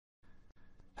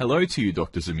Hello to you,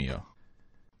 Dr. Zamir.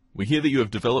 We hear that you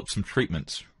have developed some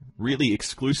treatments, really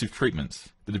exclusive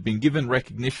treatments, that have been given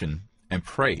recognition and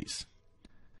praise.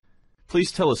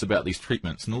 Please tell us about these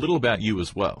treatments and a little about you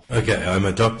as well. Okay, I'm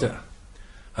a doctor.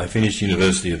 I finished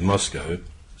University of Moscow,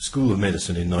 School of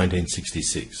Medicine in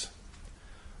 1966.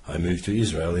 I moved to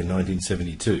Israel in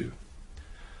 1972.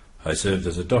 I served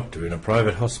as a doctor in a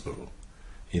private hospital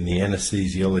in the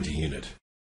anesthesiology unit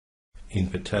in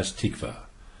Petah Tikva,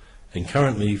 and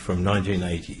currently from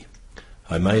 1980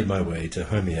 I made my way to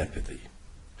homeopathy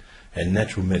and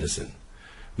natural medicine,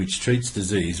 which treats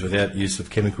disease without use of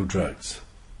chemical drugs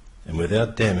and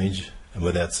without damage and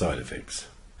without side effects.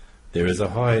 There is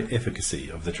a high efficacy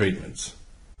of the treatments.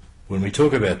 When we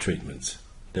talk about treatments,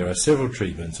 there are several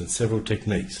treatments and several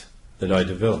techniques that I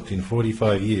developed in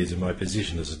 45 years in my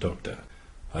position as a doctor.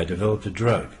 I developed a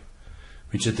drug,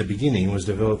 which at the beginning was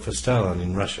developed for Stalin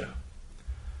in Russia,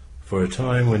 for a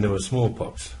time when there was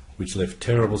smallpox, which left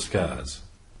terrible scars.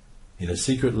 In a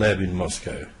secret lab in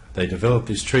Moscow, they developed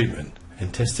this treatment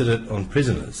and tested it on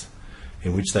prisoners,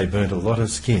 in which they burnt a lot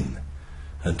of skin,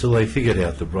 until they figured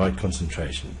out the right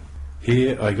concentration.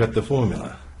 Here I got the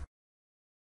formula,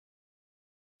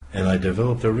 and I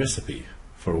developed a recipe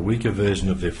for a weaker version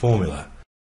of their formula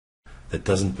that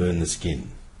doesn't burn the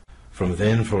skin. From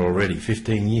then, for already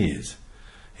 15 years,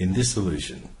 in this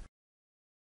solution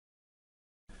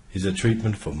is a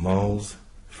treatment for moles,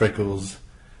 freckles,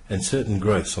 and certain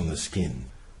growths on the skin.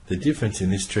 The difference in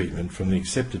this treatment from the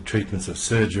accepted treatments of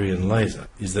surgery and laser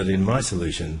is that in my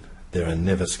solution there are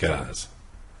never scars.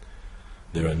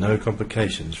 There are no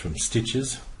complications from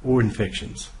stitches or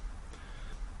infections.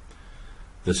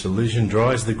 The solution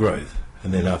dries the growth,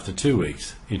 and then after 2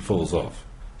 weeks it falls off.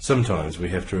 Sometimes we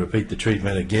have to repeat the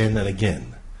treatment again and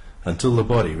again until the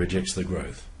body rejects the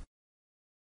growth.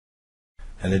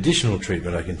 An additional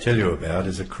treatment I can tell you about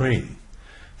is a cream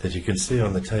that you can see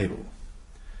on the table.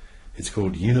 It's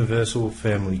called Universal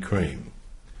Family Cream,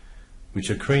 which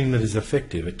is a cream that is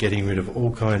effective at getting rid of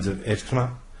all kinds of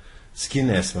eczema, skin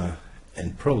asthma,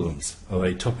 and problems of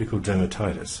atopical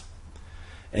dermatitis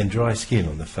and dry skin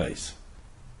on the face.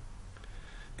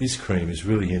 This cream is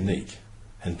really unique,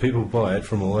 and people buy it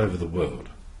from all over the world.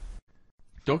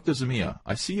 Dr. Zamir,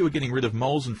 I see you are getting rid of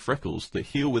moles and freckles that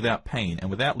heal without pain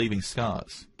and without leaving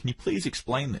scars. Can you please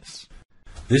explain this?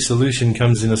 This solution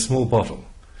comes in a small bottle.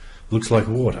 Looks like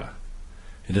water.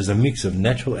 It is a mix of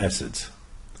natural acids.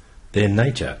 Their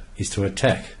nature is to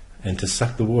attack and to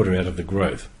suck the water out of the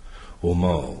growth or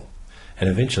mole, and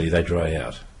eventually they dry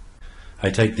out. I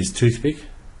take this toothpick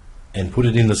and put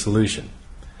it in the solution,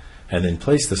 and then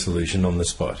place the solution on the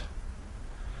spot.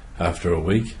 After a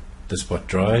week, the spot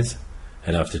dries,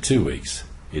 and after 2 weeks,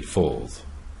 it falls.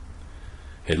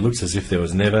 It looks as if there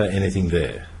was never anything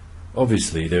there.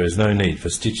 Obviously, there is no need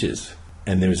for stitches,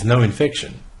 and there is no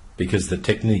infection because the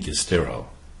technique is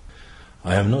sterile.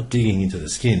 I am not digging into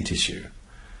the skin tissue,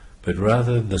 but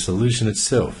rather the solution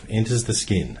itself enters the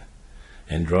skin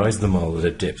and dries the mole at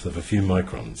a depth of a few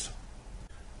microns.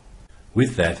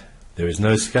 With that, there is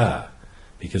no scar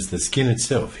because the skin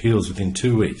itself heals within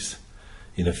 2 weeks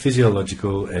in a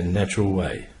physiological and natural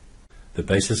way. The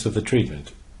basis of the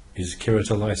treatment is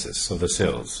keratolysis of the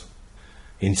cells.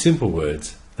 In simple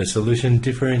words, the solution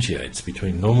differentiates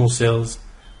between normal cells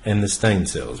and the stained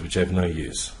cells which have no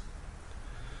use.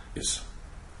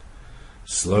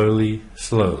 Slowly,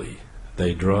 slowly,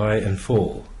 they dry and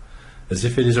fall, as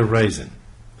if it is a raisin.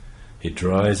 It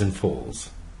dries and falls.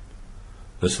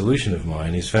 The solution of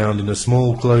mine is found in a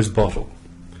small closed bottle.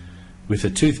 With a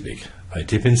toothpick, I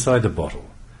dip inside the bottle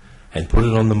and put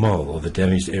it on the mole or the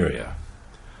damaged area.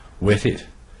 Wet it,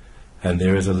 and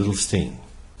there is a little sting.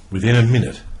 Within a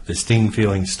minute, the sting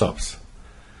feeling stops.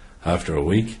 After a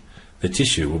week, the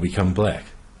tissue will become black,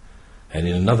 and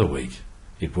in another week,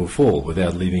 it will fall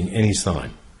without leaving any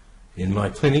sign. In my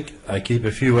clinic, I keep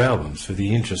a few albums for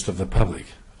the interest of the public,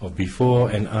 of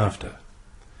before and after.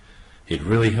 It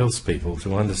really helps people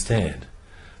to understand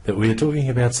that we are talking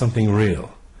about something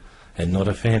real, and not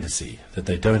a fantasy that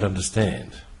they don't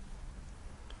understand.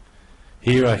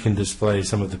 Here I can display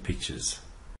some of the pictures.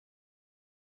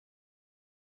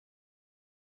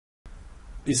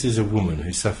 This is a woman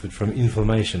who suffered from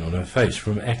inflammation on her face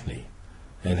from acne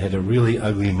and had a really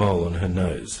ugly mole on her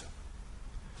nose.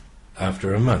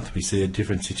 After a month we see a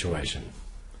different situation.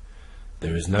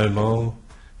 There is no mole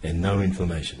and no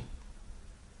inflammation.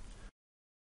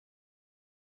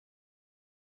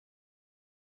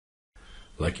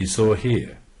 Like you saw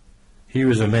here,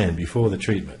 here is a man before the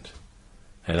treatment,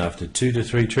 and after 2 to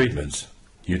 3 treatments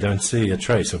you don't see a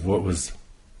trace of what was.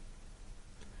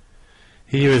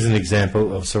 Here is an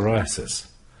example of psoriasis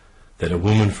that a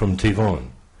woman from Tivon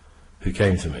who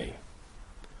came to me.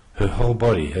 Her whole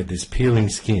body had this peeling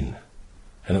skin,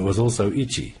 and it was also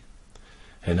itchy,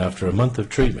 and after a month of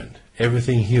treatment,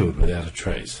 everything healed without a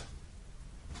trace.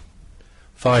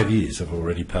 5 years have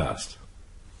already passed.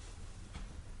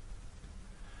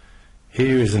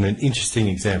 Here is an interesting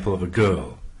example of a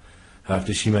girl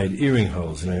after she made earring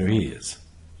holes in her ears.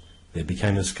 There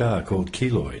became a scar called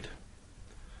keloid.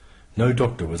 No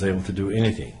doctor was able to do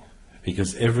anything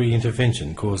because every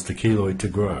intervention caused the keloid to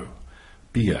grow,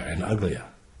 bigger and uglier.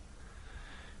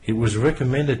 It was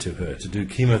recommended to her to do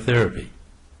chemotherapy,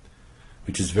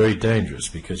 which is very dangerous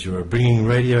because you are bringing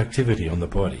radioactivity on the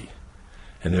body,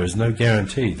 and there is no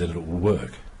guarantee that it will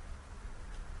work.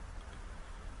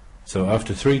 So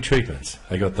after 3 treatments,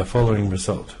 I got the following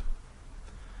result.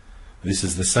 This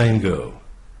is the same girl,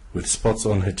 with spots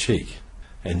on her cheek,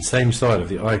 and same side of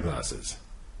the eyeglasses,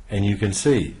 and you can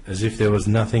see as if there was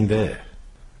nothing there.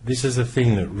 This is a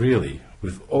thing that really,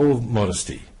 with all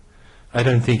modesty, I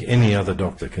don't think any other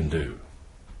doctor can do.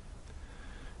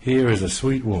 Here is a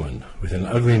sweet woman with an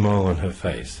ugly mole on her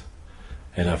face,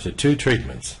 and after 2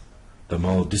 treatments, the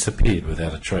mole disappeared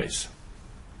without a trace.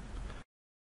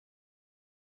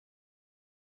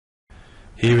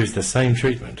 Here is the same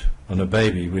treatment on a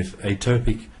baby with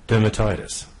atopic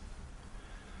dermatitis,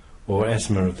 or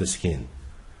asthma of the skin.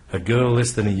 A girl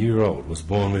less than a year old was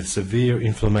born with severe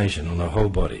inflammation on her whole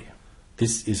body.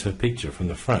 This is her picture from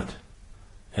the front,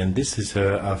 and this is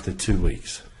her after 2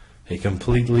 weeks. A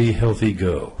completely healthy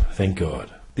girl, thank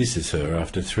God. This is her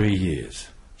after 3 years.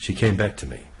 She came back to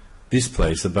me. This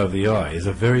place above the eye is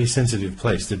a very sensitive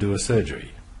place to do a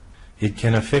surgery. It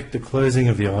can affect the closing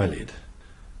of the eyelid.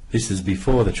 This is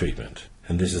before the treatment,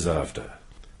 and this is after.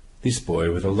 This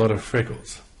boy with a lot of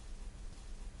freckles.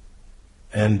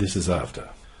 And this is after.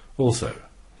 Also,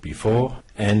 before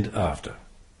and after.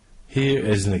 Here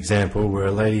is an example where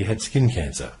a lady had skin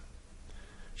cancer.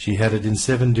 She had it in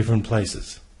 7 different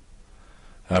places.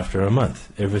 After a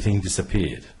month, everything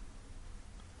disappeared.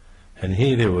 And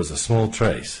here there was a small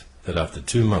trace that after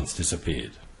 2 months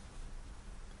disappeared.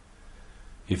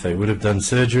 If they would have done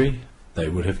surgery, they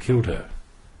would have killed her.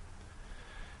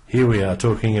 Here we are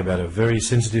talking about a very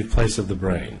sensitive place of the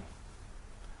brain.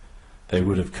 They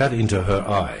would have cut into her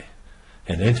eye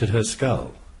and entered her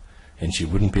skull, and she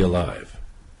wouldn't be alive.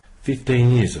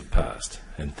 15 years have passed,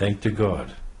 and thank to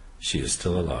God, she is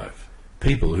still alive.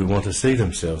 People who want to see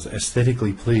themselves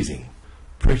aesthetically pleasing,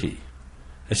 pretty,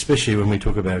 especially when we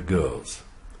talk about girls.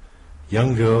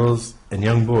 Young girls and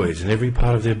young boys in every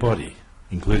part of their body,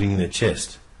 including their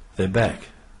chest, their back,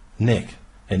 neck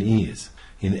and ears,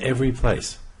 in every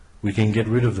place. We can get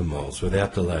rid of the moles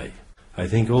without delay. I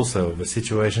think also of a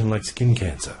situation like skin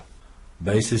cancer,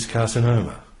 basis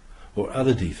carcinoma, or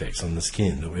other defects on the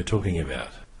skin that we're talking about.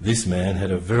 This man had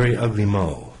a very ugly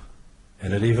mole,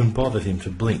 and it even bothered him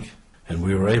to blink, and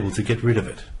we were able to get rid of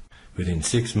it. Within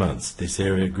 6 months, this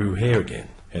area grew hair again,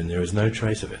 and there is no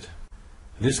trace of it.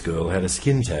 This girl had a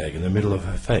skin tag in the middle of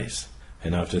her face,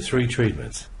 and after 3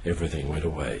 treatments, everything went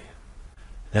away.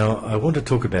 Now, I want to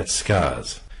talk about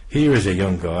scars. Here is a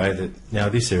young guy that now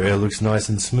this area looks nice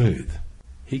and smooth.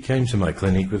 He came to my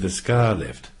clinic with a scar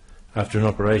left after an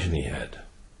operation he had,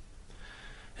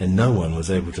 and no one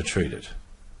was able to treat it.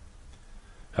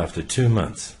 After 2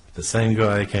 months, the same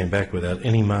guy came back without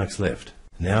any marks left.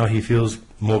 Now he feels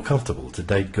more comfortable to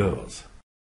date girls.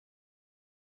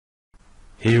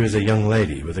 Here is a young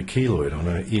lady with a keloid on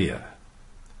her ear.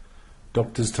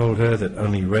 Doctors told her that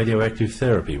only radioactive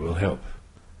therapy will help.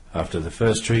 After the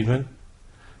first treatment,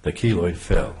 the keloid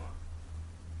fell.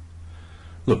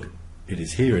 Look, it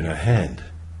is here in her hand.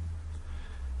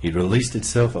 It released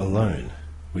itself alone,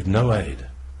 with no aid.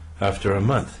 After a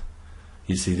month,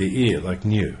 you see the ear like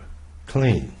new,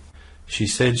 clean. She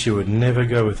said she would never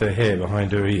go with her hair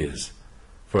behind her ears.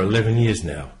 For 11 years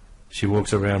now, she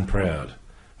walks around proud,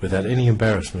 without any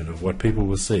embarrassment of what people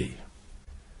will see.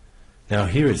 Now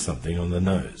here is something on the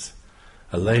nose.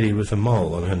 A lady with a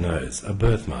mole on her nose, a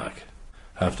birthmark.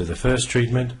 After the first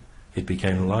treatment, it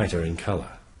became lighter in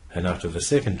colour, and after the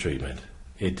second treatment,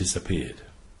 it disappeared.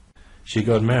 She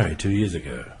got married 2 years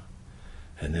ago,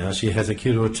 and now she has a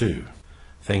kid or 2.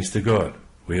 Thanks to God,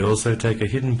 we also take a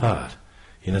hidden part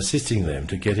in assisting them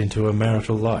to get into a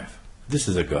marital life. This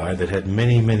is a guy that had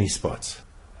many spots.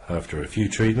 After a few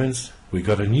treatments, we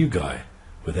got a new guy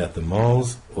without the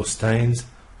moles or stains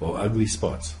or ugly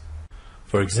spots.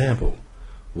 For example,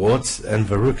 warts and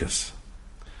verrucas.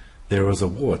 There was a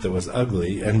wart that was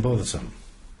ugly and bothersome.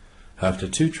 After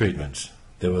 2 treatments,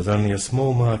 there was only a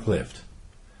small mark left,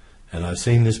 and I've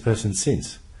seen this person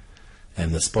since,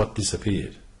 and the spot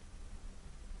disappeared.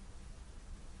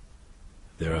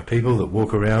 There are people that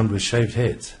walk around with shaved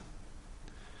heads.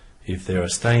 If there are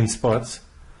stained spots,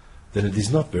 then it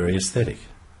is not very aesthetic.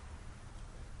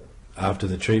 After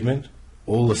the treatment,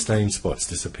 all the stained spots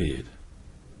disappeared.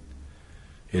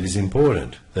 It is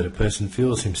important that a person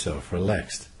feels himself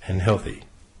relaxed and healthy.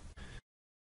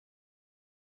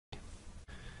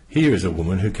 Here is a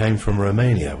woman who came from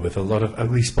Romania with a lot of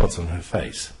ugly spots on her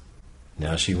face.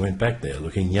 Now she went back there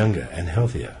looking younger and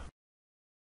healthier.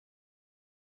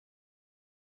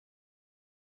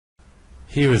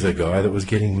 Here is a guy that was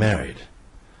getting married,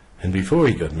 and before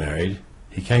he got married,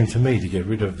 he came to me to get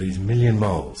rid of these million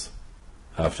moles.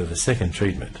 After the second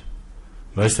treatment,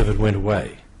 most of it went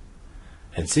away,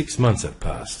 and 6 months have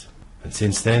passed, and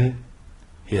since then,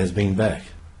 he has been back,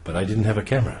 but I didn't have a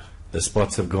camera. The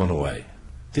spots have gone away.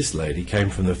 This lady came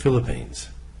from the Philippines.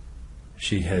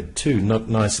 She had 2 not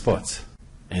nice spots,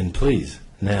 and please,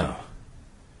 now,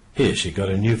 here she got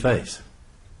a new face.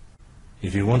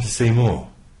 If you want to see more,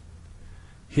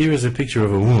 here is a picture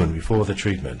of a woman before the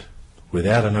treatment,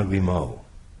 without an ugly mole.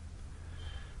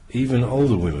 Even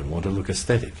older women want to look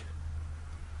aesthetic.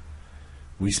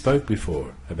 We spoke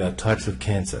before about types of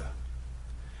cancer.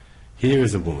 Here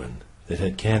is a woman that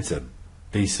had cancer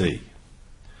BC,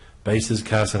 Base's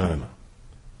carcinoma.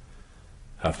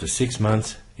 After 6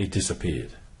 months, it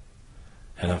disappeared.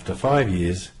 And after 5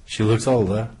 years, she looks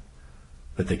older,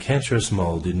 but the cancerous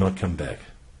mole did not come back.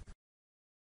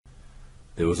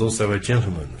 There was also a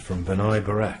gentleman from Benai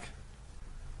Barak.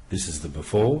 This is the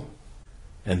before,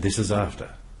 and this is after.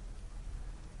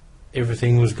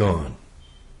 Everything was gone.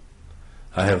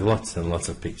 I have lots and lots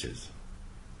of pictures.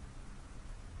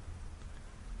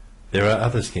 There are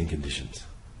other skin conditions.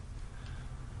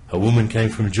 A woman came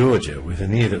from Georgia with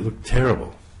an ear that looked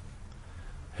terrible,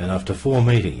 and after 4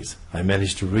 meetings I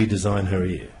managed to redesign her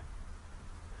ear.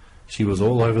 She was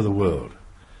all over the world,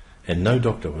 and no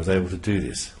doctor was able to do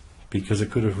this because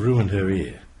it could have ruined her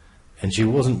ear, and she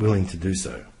wasn't willing to do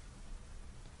so.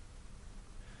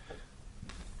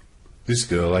 This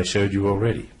girl I showed you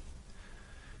already.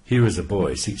 Here is a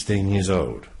boy, 16 years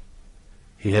old.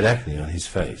 He had acne on his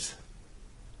face.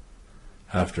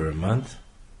 After a month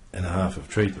and a half of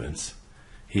treatments,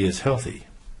 he is healthy,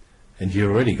 and he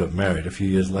already got married a few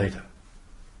years later.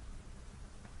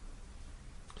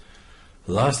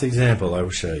 The last example I will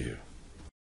show you.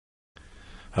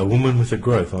 A woman with a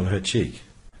growth on her cheek.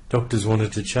 Doctors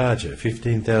wanted to charge her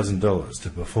 $15,000 to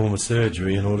perform a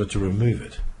surgery in order to remove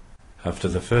it. After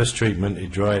the first treatment,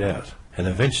 it dried out, and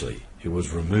eventually it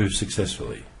was removed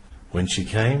successfully. When she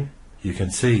came, you can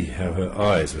see how her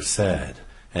eyes were sad,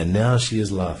 and now she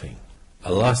is laughing.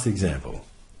 A last example,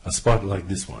 a spot like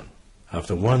this one.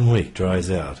 After 1 week dries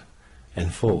out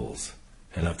and falls,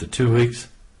 and after 2 weeks,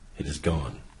 it is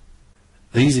gone.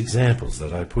 These examples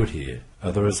that I put here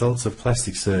are the results of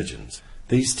plastic surgeons.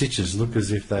 These stitches look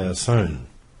as if they are sewn,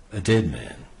 a dead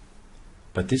man,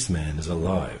 but this man is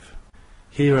alive.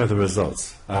 Here are the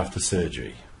results after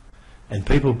surgery, and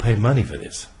people pay money for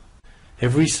this.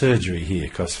 Every surgery here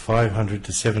costs $500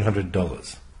 to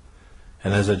 $700,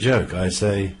 and as a joke I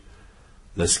say,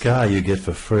 the scar you get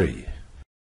for free.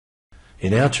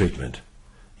 In our treatment,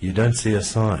 you don't see a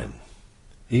sign,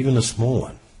 even a small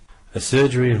one. A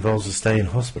surgery involves a stay in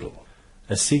hospital,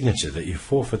 a signature that you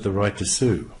forfeit the right to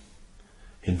sue,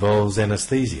 involves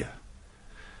anesthesia,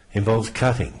 involves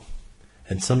cutting,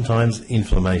 and sometimes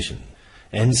inflammation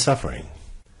and suffering.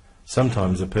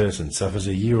 Sometimes a person suffers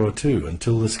a year or 2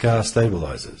 until the scar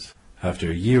stabilizes. After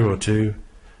a year or 2,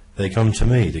 they come to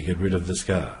me to get rid of the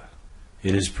scar.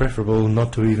 It is preferable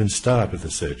not to even start with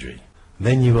the surgery.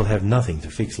 Then you will have nothing to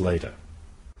fix later.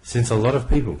 Since a lot of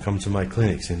people come to my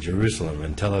clinics in Jerusalem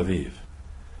and Tel Aviv,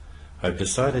 I've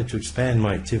decided to expand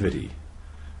my activity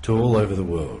to all over the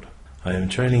world. I am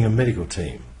training a medical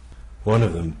team, one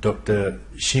of them Dr.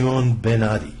 Shimon Ben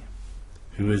Adi,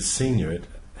 who is senior at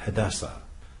Hadassah,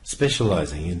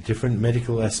 specializing in different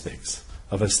medical aspects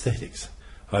of aesthetics.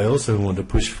 I also want to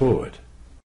push forward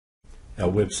our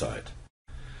website,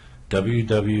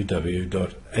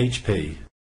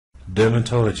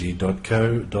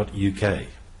 www.hpdermatology.co.uk,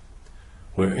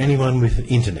 where anyone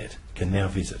with internet can now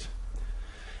visit,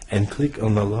 and click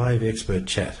on the live expert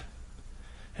chat,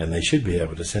 and they should be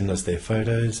able to send us their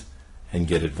photos and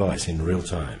get advice in real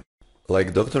time.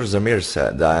 Like Dr. Zamir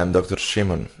said, I am Dr.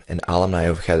 Shimon, an alumni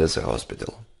of Hadassah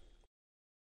Hospital.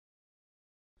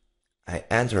 I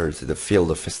entered the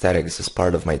field of aesthetics as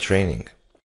part of my training.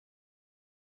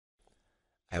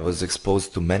 I was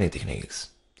exposed to many techniques.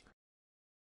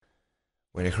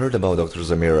 When I heard about Dr.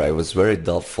 Zamir, I was very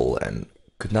doubtful and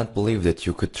could not believe that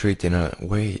you could treat in a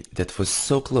way that was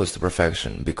so close to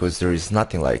perfection, because there is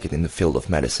nothing like it in the field of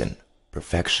medicine.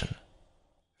 Perfection.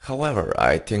 However,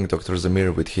 I think Dr.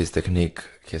 Zamir with his technique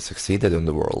has succeeded in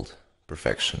the world.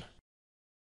 Perfection.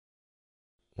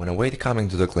 When I wait coming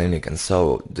to the clinic and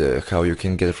saw how you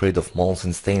can get rid of moles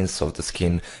and stains of the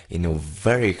skin in a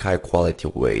very high quality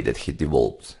way that he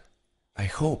developed, I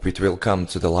hope it will come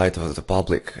to the light of the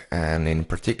public, and in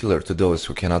particular to those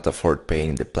who cannot afford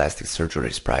paying the plastic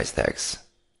surgery's price tags.